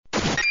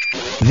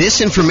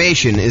This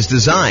information is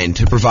designed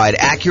to provide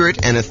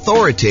accurate and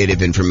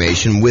authoritative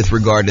information with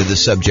regard to the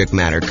subject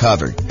matter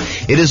covered.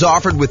 It is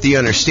offered with the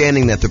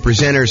understanding that the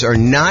presenters are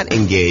not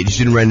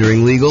engaged in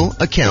rendering legal,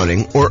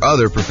 accounting, or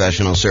other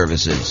professional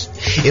services.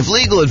 If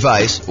legal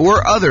advice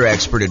or other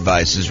expert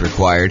advice is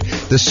required,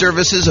 the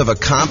services of a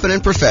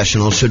competent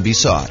professional should be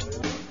sought.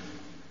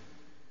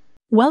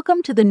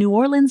 Welcome to the New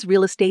Orleans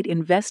Real Estate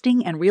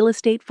Investing and Real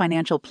Estate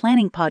Financial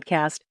Planning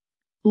Podcast.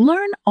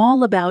 Learn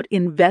all about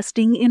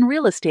investing in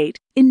real estate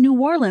in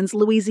New Orleans,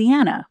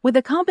 Louisiana, with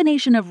a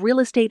combination of real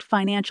estate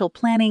financial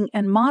planning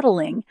and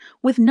modeling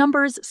with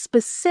numbers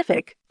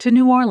specific to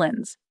New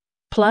Orleans.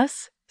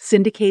 Plus,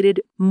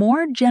 syndicated,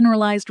 more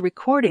generalized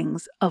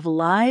recordings of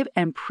live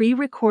and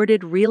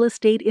pre-recorded real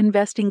estate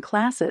investing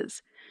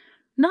classes,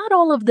 not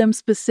all of them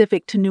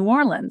specific to New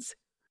Orleans.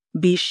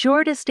 Be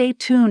sure to stay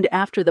tuned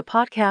after the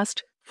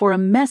podcast for a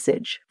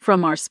message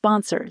from our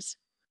sponsors.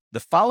 The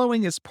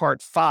following is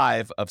part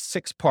 5 of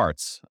 6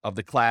 parts of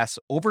the class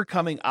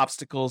Overcoming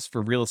Obstacles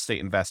for Real Estate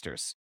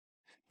Investors.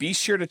 Be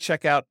sure to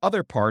check out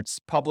other parts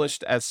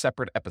published as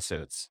separate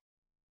episodes.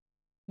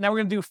 Now we're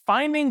going to do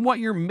finding what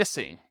you're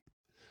missing.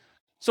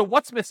 So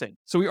what's missing?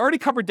 So we already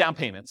covered down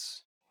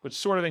payments, which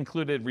sort of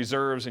included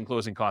reserves and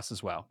closing costs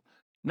as well.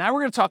 Now we're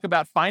going to talk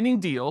about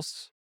finding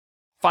deals,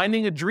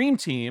 finding a dream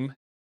team,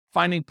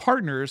 finding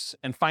partners,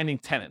 and finding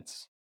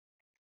tenants.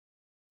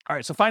 All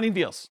right, so finding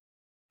deals.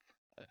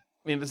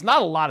 I mean, there's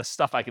not a lot of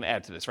stuff I can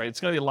add to this, right? It's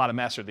going to be a lot of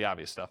master of the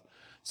obvious stuff.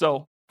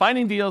 So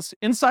finding deals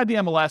inside the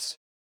MLS,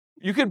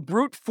 you can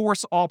brute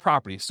force all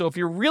properties. So if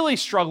you're really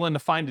struggling to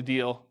find a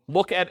deal,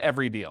 look at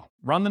every deal.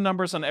 Run the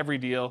numbers on every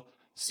deal.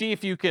 See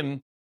if you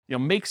can,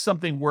 make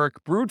something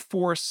work. Brute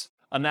force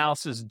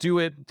analysis, do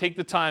it. Take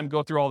the time,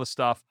 go through all the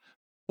stuff.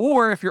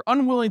 Or if you're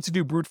unwilling to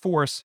do brute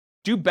force,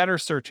 do better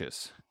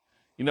searches.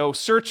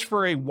 Search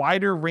for a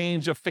wider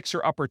range of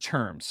fixer-upper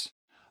terms.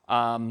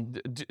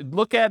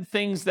 Look at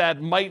things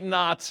that might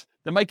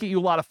get you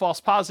a lot of false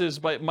positives,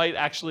 but might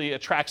actually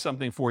attract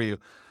something for you.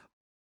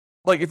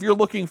 Like if you're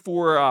looking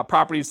for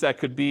properties that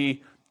could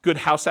be good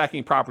house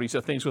hacking properties,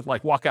 so things with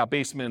like walkout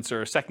basements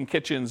or second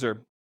kitchens or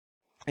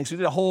things. We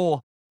did a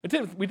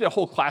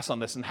whole class on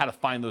this and how to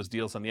find those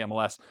deals on the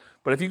MLS.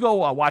 But if you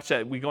go watch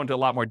that, we go into a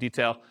lot more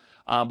detail.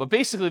 But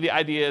basically the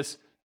idea is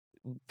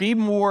be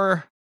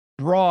more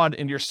broad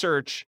in your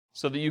search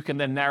so that you can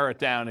then narrow it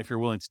down if you're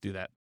willing to do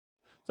that.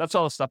 That's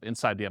all the stuff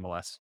inside the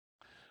MLS.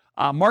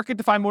 Market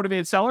to find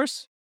motivated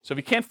sellers. So if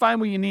you can't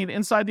find what you need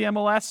inside the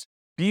MLS,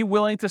 be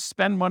willing to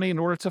spend money in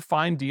order to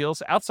find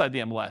deals outside the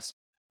MLS.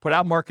 Put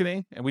out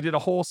marketing, and we did a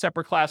whole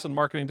separate class on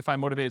marketing to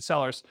find motivated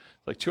sellers,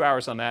 like 2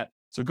 hours on that.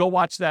 So go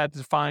watch that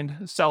to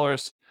find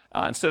sellers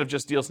instead of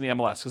just deals in the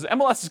MLS. Because the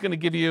MLS is going to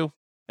give you,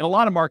 in a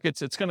lot of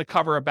markets, it's going to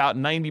cover about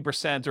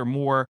 90% or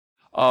more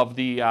of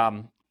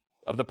the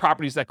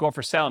properties that go up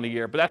for sale in a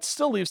year. But that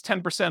still leaves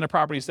 10% of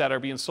properties that are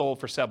being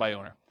sold for sale by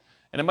owner.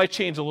 And it might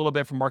change a little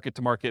bit from market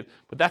to market,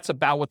 but that's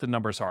about what the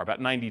numbers are, about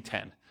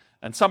 90-10.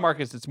 And some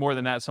markets, it's more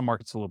than that. Some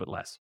markets, a little bit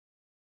less.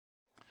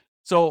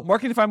 So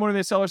marketing to find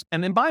motivated sellers.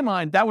 And in my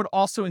mind, that would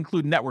also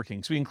include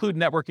networking. So we include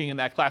networking in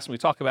that class when we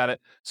talk about it.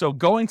 So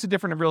going to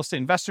different real estate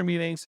investor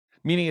meetings,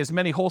 meeting as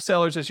many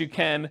wholesalers as you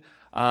can,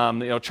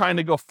 trying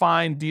to go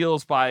find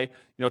deals by,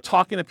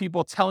 talking to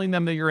people, telling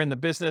them that you're in the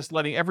business,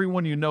 letting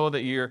everyone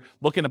that you're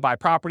looking to buy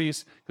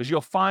properties, because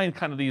you'll find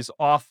kind of these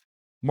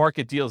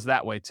off-market deals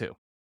that way too.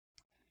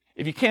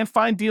 If you can't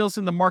find deals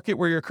in the market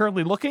where you're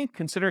currently looking,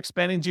 consider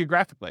expanding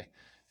geographically.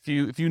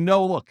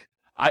 Look,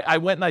 I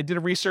went and I did a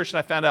research and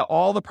I found out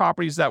all the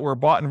properties that were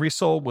bought and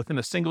resold within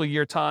a single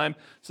year time.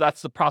 So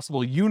that's the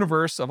possible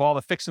universe of all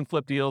the fix and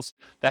flip deals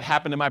that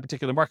happened in my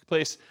particular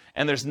marketplace.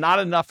 And there's not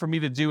enough for me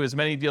to do as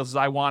many deals as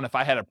I want if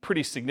I had a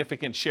pretty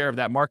significant share of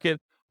that market.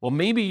 Well,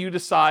 maybe you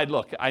decide,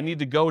 look, I need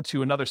to go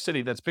to another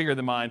city that's bigger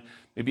than mine,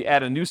 maybe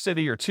add a new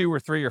city or 2 or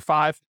 3 or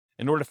 5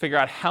 in order to figure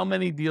out how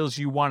many deals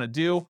you want to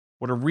do,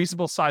 what a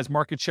reasonable size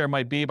market share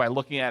might be by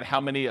looking at how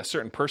many a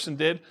certain person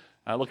did,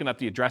 looking up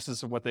the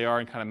addresses of what they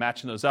are and kind of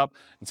matching those up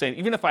and saying,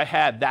 even if I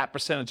had that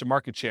percentage of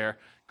market share,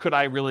 could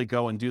I really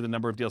go and do the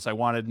number of deals I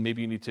wanted?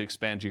 Maybe you need to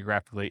expand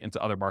geographically into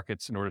other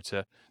markets in order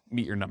to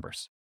meet your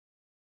numbers.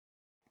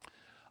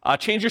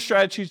 Change your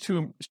strategy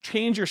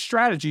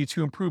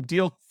to improve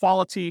deal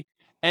quality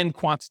and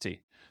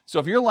quantity. So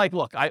if you're like,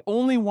 look, I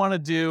only want to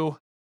do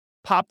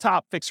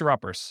pop-top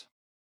fixer-uppers,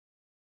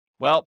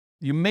 well,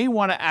 you may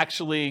want to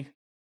actually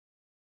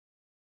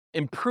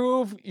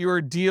improve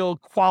your deal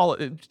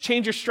quality,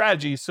 change your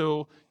strategy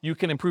so you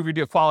can improve your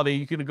deal quality.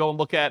 You can go and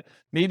look at,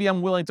 maybe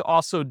I'm willing to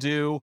also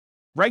do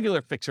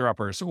regular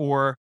fixer-uppers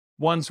or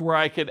ones where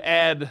I could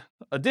add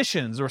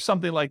additions or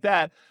something like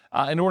that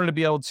in order to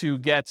be able to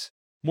get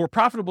more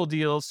profitable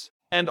deals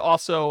and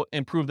also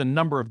improve the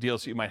number of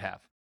deals that you might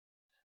have.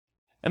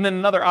 And then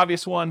another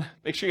obvious one,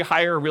 make sure you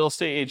hire a real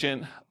estate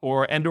agent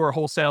or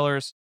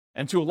wholesalers,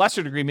 and to a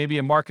lesser degree, maybe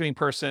a marketing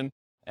person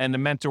and a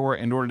mentor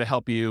in order to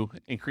help you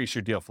increase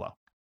your deal flow.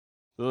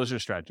 So those are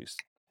strategies.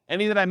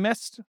 Any that I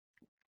missed?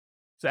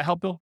 Does that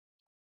help, Bill?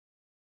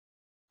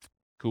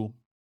 Cool.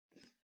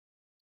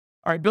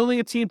 All right, building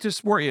a team to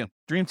support you,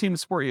 dream team to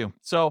support you.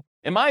 So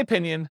in my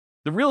opinion,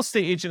 the real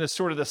estate agent is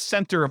sort of the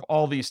center of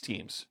all these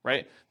teams,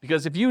 right?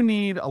 Because if you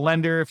need a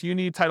lender, if you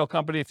need title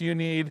company, if you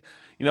need,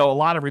 a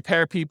lot of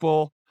repair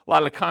people, a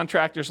lot of the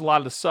contractors, a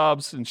lot of the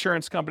subs,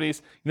 insurance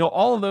companies,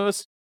 all of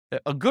those,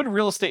 a good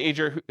real estate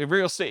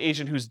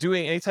agent who's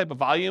doing any type of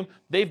volume,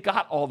 they've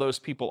got all those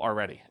people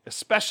already,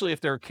 especially if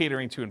they're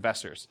catering to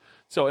investors.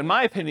 So in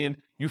my opinion,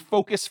 you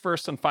focus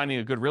first on finding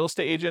a good real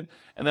estate agent,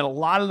 and then a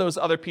lot of those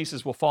other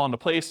pieces will fall into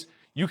place.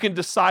 You can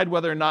decide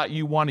whether or not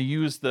you want to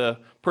use the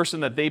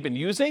person that they've been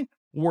using,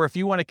 or if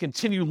you want to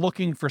continue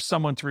looking for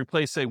someone to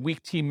replace a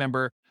weak team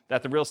member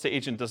that the real estate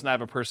agent doesn't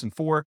have a person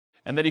for,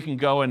 and then you can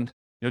go and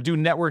do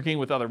networking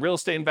with other real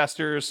estate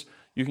investors.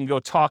 You can go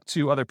talk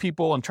to other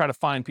people and try to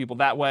find people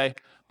that way.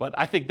 But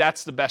I think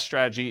that's the best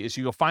strategy, is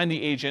you go find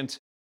the agent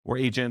or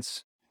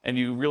agents, and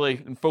you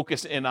really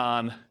focus in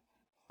on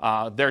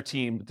their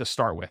team to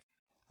start with.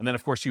 And then,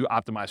 of course, you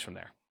optimize from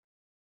there.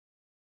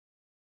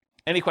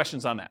 Any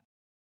questions on that?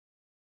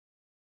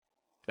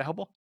 Is that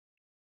helpful?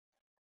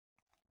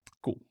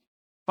 Cool.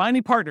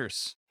 Finding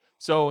partners.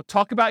 So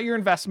talk about your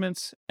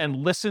investments and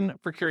listen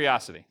for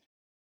curiosity.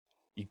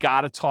 You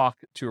got to talk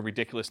to a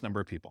ridiculous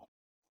number of people.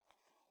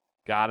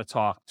 Got to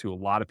talk to a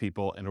lot of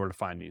people in order to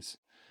find these.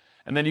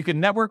 And then you can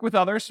network with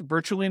others,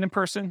 virtually and in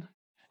person.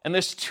 And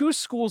there's two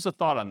schools of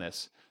thought on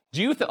this.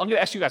 I'm going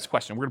to ask you guys a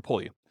question. We're going to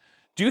poll you.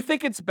 Do you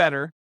think it's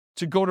better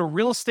to go to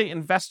real estate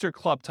investor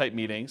club type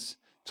meetings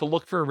to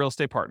look for real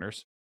estate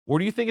partners? Or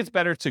do you think it's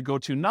better to go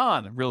to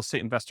non-real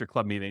estate investor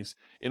club meetings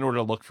in order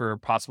to look for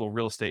possible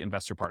real estate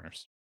investor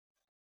partners?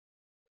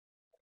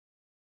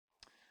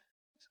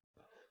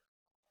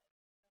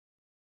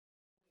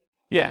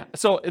 Yeah,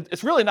 so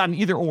it's really not an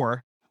either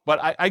or,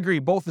 but I agree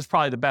both is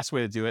probably the best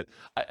way to do it.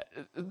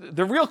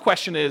 The real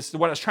question is,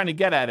 what I was trying to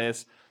get at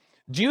is,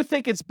 do you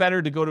think it's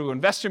better to go to an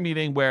investor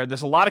meeting where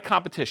there's a lot of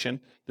competition,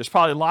 there's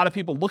probably a lot of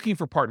people looking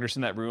for partners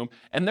in that room,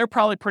 and they're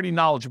probably pretty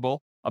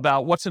knowledgeable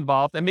about what's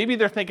involved, and maybe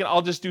they're thinking,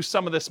 I'll just do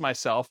some of this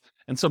myself,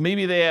 and so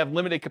maybe they have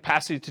limited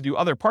capacity to do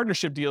other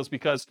partnership deals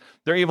because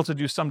they're able to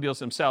do some deals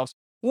themselves?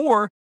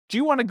 Or do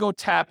you want to go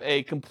tap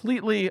a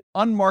completely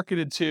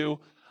unmarketed to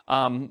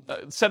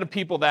set of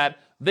people that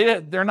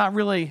they're not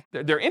really,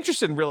 they're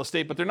interested in real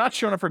estate, but they're not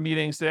showing up for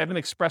meetings. They haven't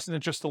expressed an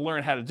interest to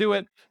learn how to do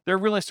it. They're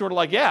really sort of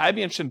like, yeah, I'd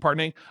be interested in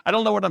partnering. I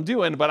don't know what I'm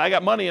doing, but I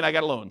got money and I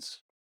got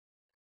loans.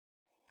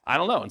 I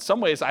don't know. In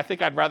some ways, I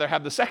think I'd rather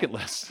have the second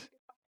list.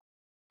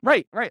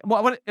 Right.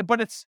 Well,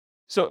 but it's,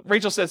 so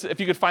Rachel says,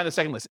 if you could find the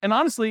second list. And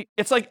honestly,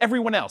 it's like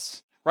everyone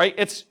else, right?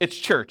 It's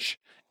church.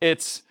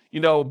 It's,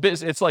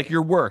 business. It's like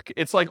your work.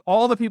 It's like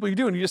all the people you're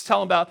doing. You just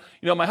tell them about,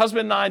 my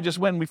husband and I just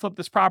went and we flipped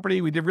this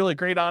property. We did really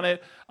great on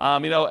it.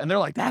 And they're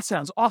like, that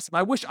sounds awesome.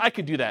 I wish I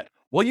could do that.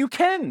 Well, you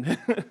can,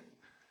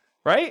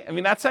 right? I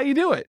mean, that's how you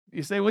do it.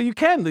 You say, well, you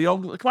can,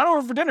 come on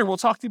over for dinner. We'll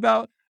talk to you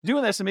about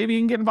doing this and maybe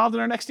you can get involved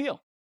in our next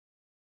deal.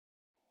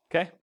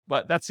 Okay.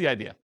 But that's the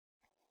idea.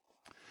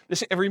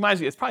 It reminds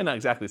me, it's probably not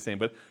exactly the same,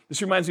 but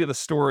this reminds me of the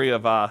story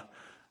of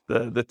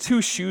the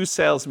two shoe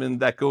salesmen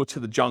that go to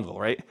the jungle,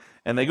 right?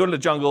 And they go to the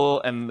jungle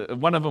and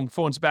one of them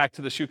phones back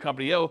to the shoe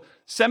company, yo,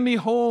 send me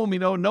home,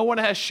 no one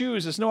has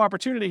shoes, there's no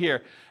opportunity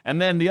here. And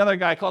then the other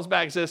guy calls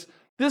back and says,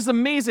 this is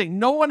amazing,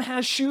 no one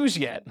has shoes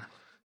yet,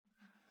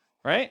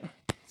 right?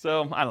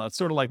 So I don't know, it's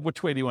sort of like,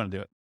 which way do you want to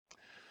do it?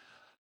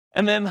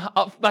 And then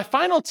my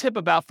final tip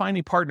about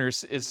finding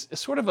partners is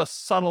sort of a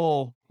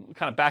subtle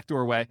kind of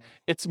backdoor way.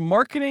 It's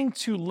marketing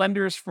to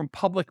lenders from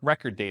public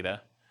record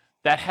data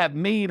that have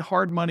made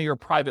hard money or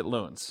private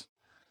loans.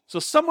 So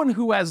someone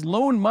who has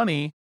loaned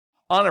money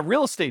on a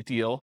real estate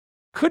deal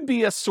could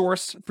be a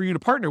source for you to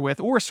partner with,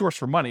 or a source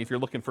for money if you're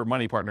looking for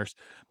money partners.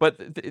 But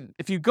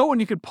if you go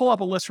and you could pull up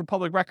a list from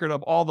public record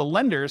of all the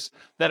lenders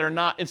that are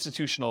not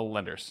institutional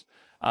lenders.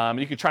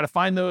 You could try to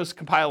find those,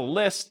 compile a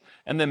list,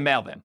 and then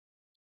mail them.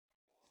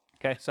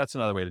 Okay, so that's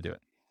another way to do it.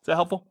 Is that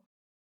helpful?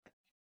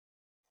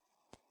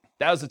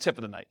 That was the tip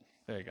of the night.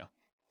 There you go.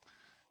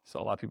 So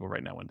a lot of people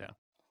writing that one down.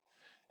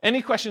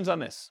 Any questions on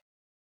this?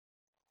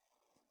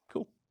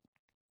 Cool.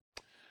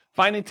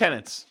 Finding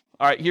tenants.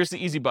 All right, here's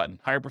the easy button.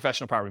 Hire a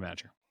professional property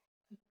manager.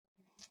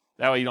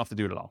 That way you don't have to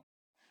do it at all.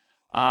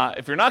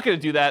 If you're not going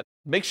to do that,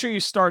 make sure you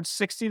start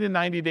 60 to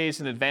 90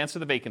 days in advance of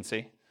the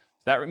vacancy.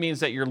 That means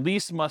that your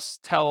lease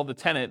must tell the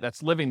tenant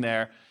that's living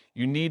there,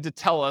 you need to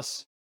tell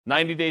us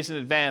 90 days in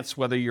advance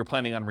whether you're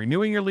planning on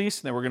renewing your lease,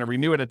 and then we're going to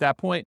renew it at that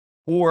point,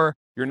 or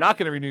you're not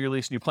going to renew your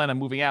lease and you plan on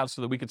moving out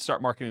so that we can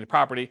start marketing the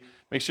property.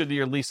 Make sure that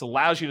your lease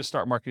allows you to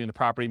start marketing the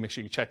property. Make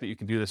sure you check that you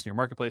can do this in your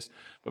marketplace,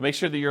 but make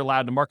sure that you're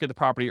allowed to market the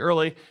property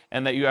early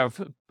and that you have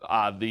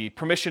the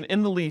permission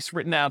in the lease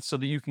written out so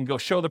that you can go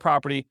show the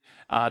property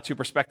to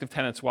prospective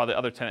tenants while the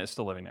other tenant is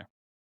still living there.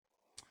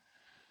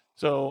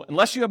 So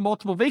unless you have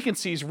multiple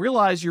vacancies,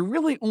 realize you're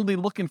really only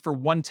looking for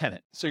one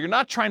tenant. So you're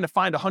not trying to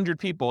find 100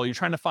 people, you're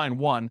trying to find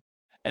one.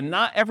 And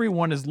not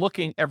everyone is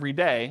looking every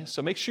day.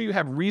 So make sure you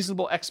have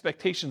reasonable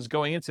expectations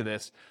going into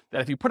this, that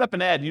if you put up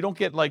an ad, you don't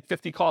get like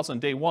 50 calls on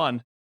day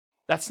one.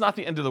 That's not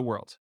the end of the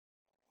world.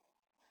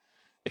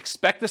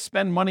 expect to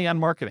spend money on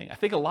marketing. I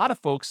think a lot of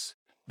folks,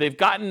 they've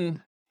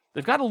gotten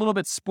a little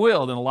bit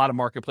spoiled in a lot of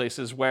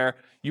marketplaces where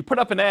you put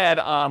up an ad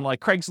on like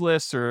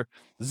Craigslist or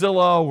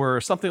Zillow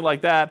or something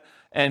like that,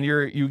 and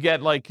you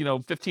get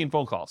 15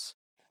 phone calls,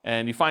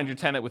 and you find your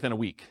tenant within a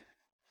week.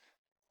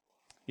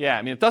 Yeah,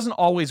 I mean, it doesn't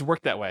always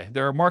work that way.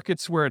 There are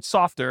markets where it's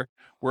softer,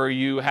 where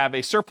you have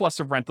a surplus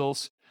of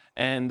rentals,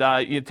 and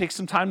it takes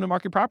some time to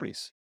market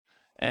properties.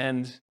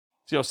 And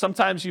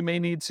sometimes you may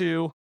need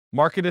to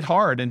market it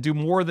hard and do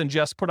more than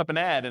just put up an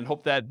ad and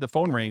hope that the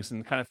phone rings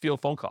and kind of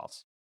field phone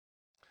calls.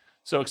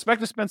 So expect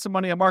to spend some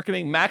money on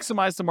marketing,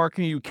 maximize the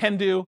marketing you can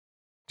do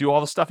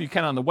all the stuff you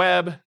can on the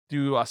web,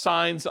 do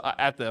signs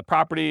at the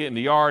property, in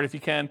the yard if you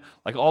can,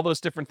 like all those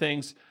different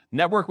things.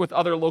 Network with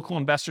other local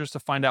investors to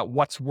find out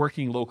what's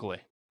working locally.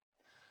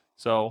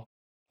 So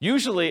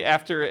usually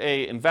after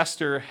an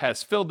investor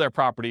has filled their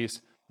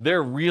properties,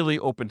 they're really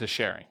open to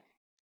sharing.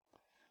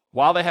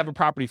 While they have a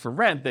property for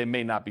rent, they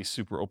may not be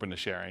super open to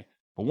sharing.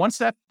 But once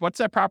that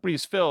property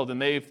is filled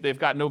and they've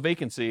got no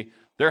vacancy,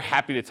 they're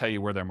happy to tell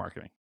you where they're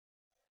marketing.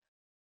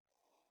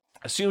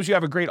 As soon as you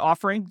have a great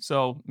offering,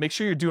 so make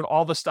sure you're doing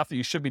all the stuff that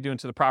you should be doing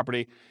to the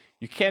property.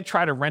 You can't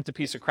try to rent a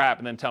piece of crap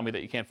and then tell me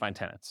that you can't find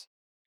tenants.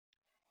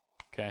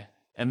 Okay?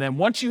 And then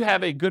once you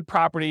have a good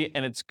property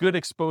and it's good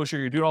exposure,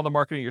 you're doing all the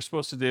marketing you're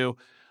supposed to do,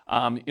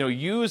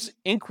 use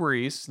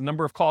inquiries, the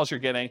number of calls you're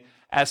getting,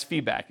 as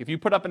feedback. If you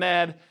put up an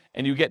ad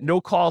and you get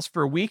no calls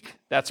for a week,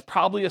 that's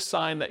probably a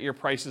sign that your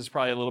price is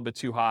probably a little bit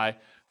too high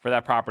for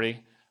that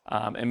property.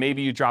 And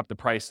maybe you drop the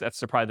price.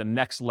 That's probably the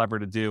next lever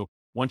to do.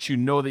 Once you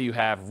know that you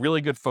have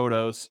really good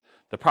photos,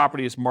 the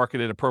property is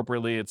marketed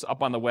appropriately, it's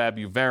up on the web,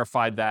 you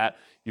verified that,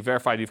 you've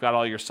got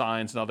all your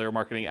signs and other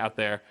marketing out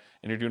there,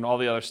 and you're doing all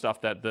the other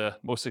stuff that the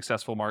most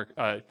successful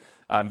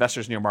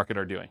investors in your market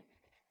are doing.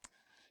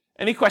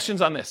 Any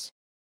questions on this?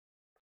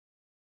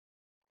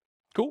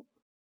 Cool.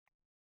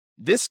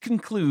 This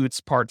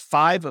concludes part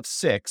 5 of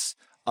 6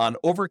 on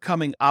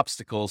overcoming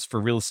obstacles for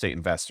real estate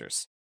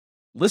investors.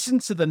 Listen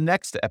to the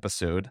next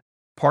episode,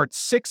 part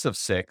 6 of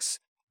 6,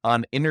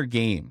 on inner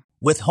game.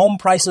 With home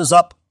prices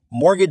up,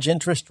 mortgage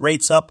interest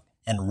rates up,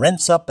 and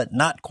rents up but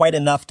not quite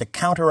enough to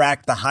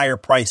counteract the higher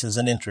prices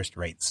and interest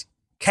rates,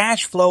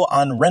 cash flow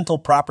on rental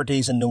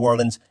properties in New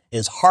Orleans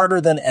is harder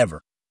than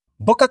ever.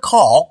 Book a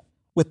call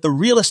with the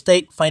Real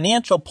Estate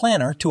Financial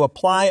Planner to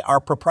apply our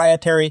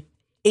proprietary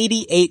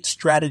 88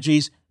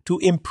 strategies to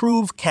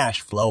improve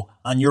cash flow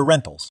on your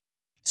rentals.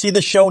 See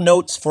the show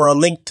notes for a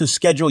link to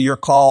schedule your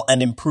call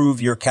and improve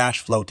your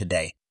cash flow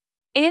today.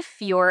 If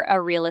you're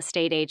a real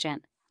estate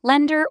agent,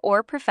 lender,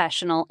 or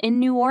professional in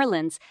New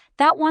Orleans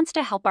that wants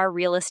to help our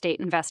real estate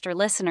investor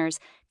listeners,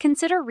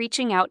 consider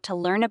reaching out to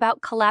learn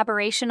about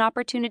collaboration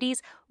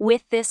opportunities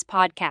with this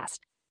podcast.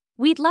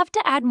 We'd love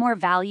to add more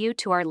value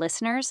to our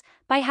listeners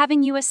by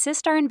having you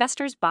assist our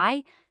investors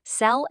buy,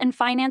 sell, and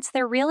finance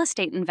their real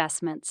estate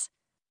investments.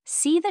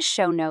 See the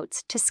show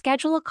notes to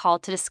schedule a call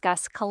to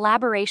discuss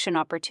collaboration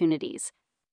opportunities.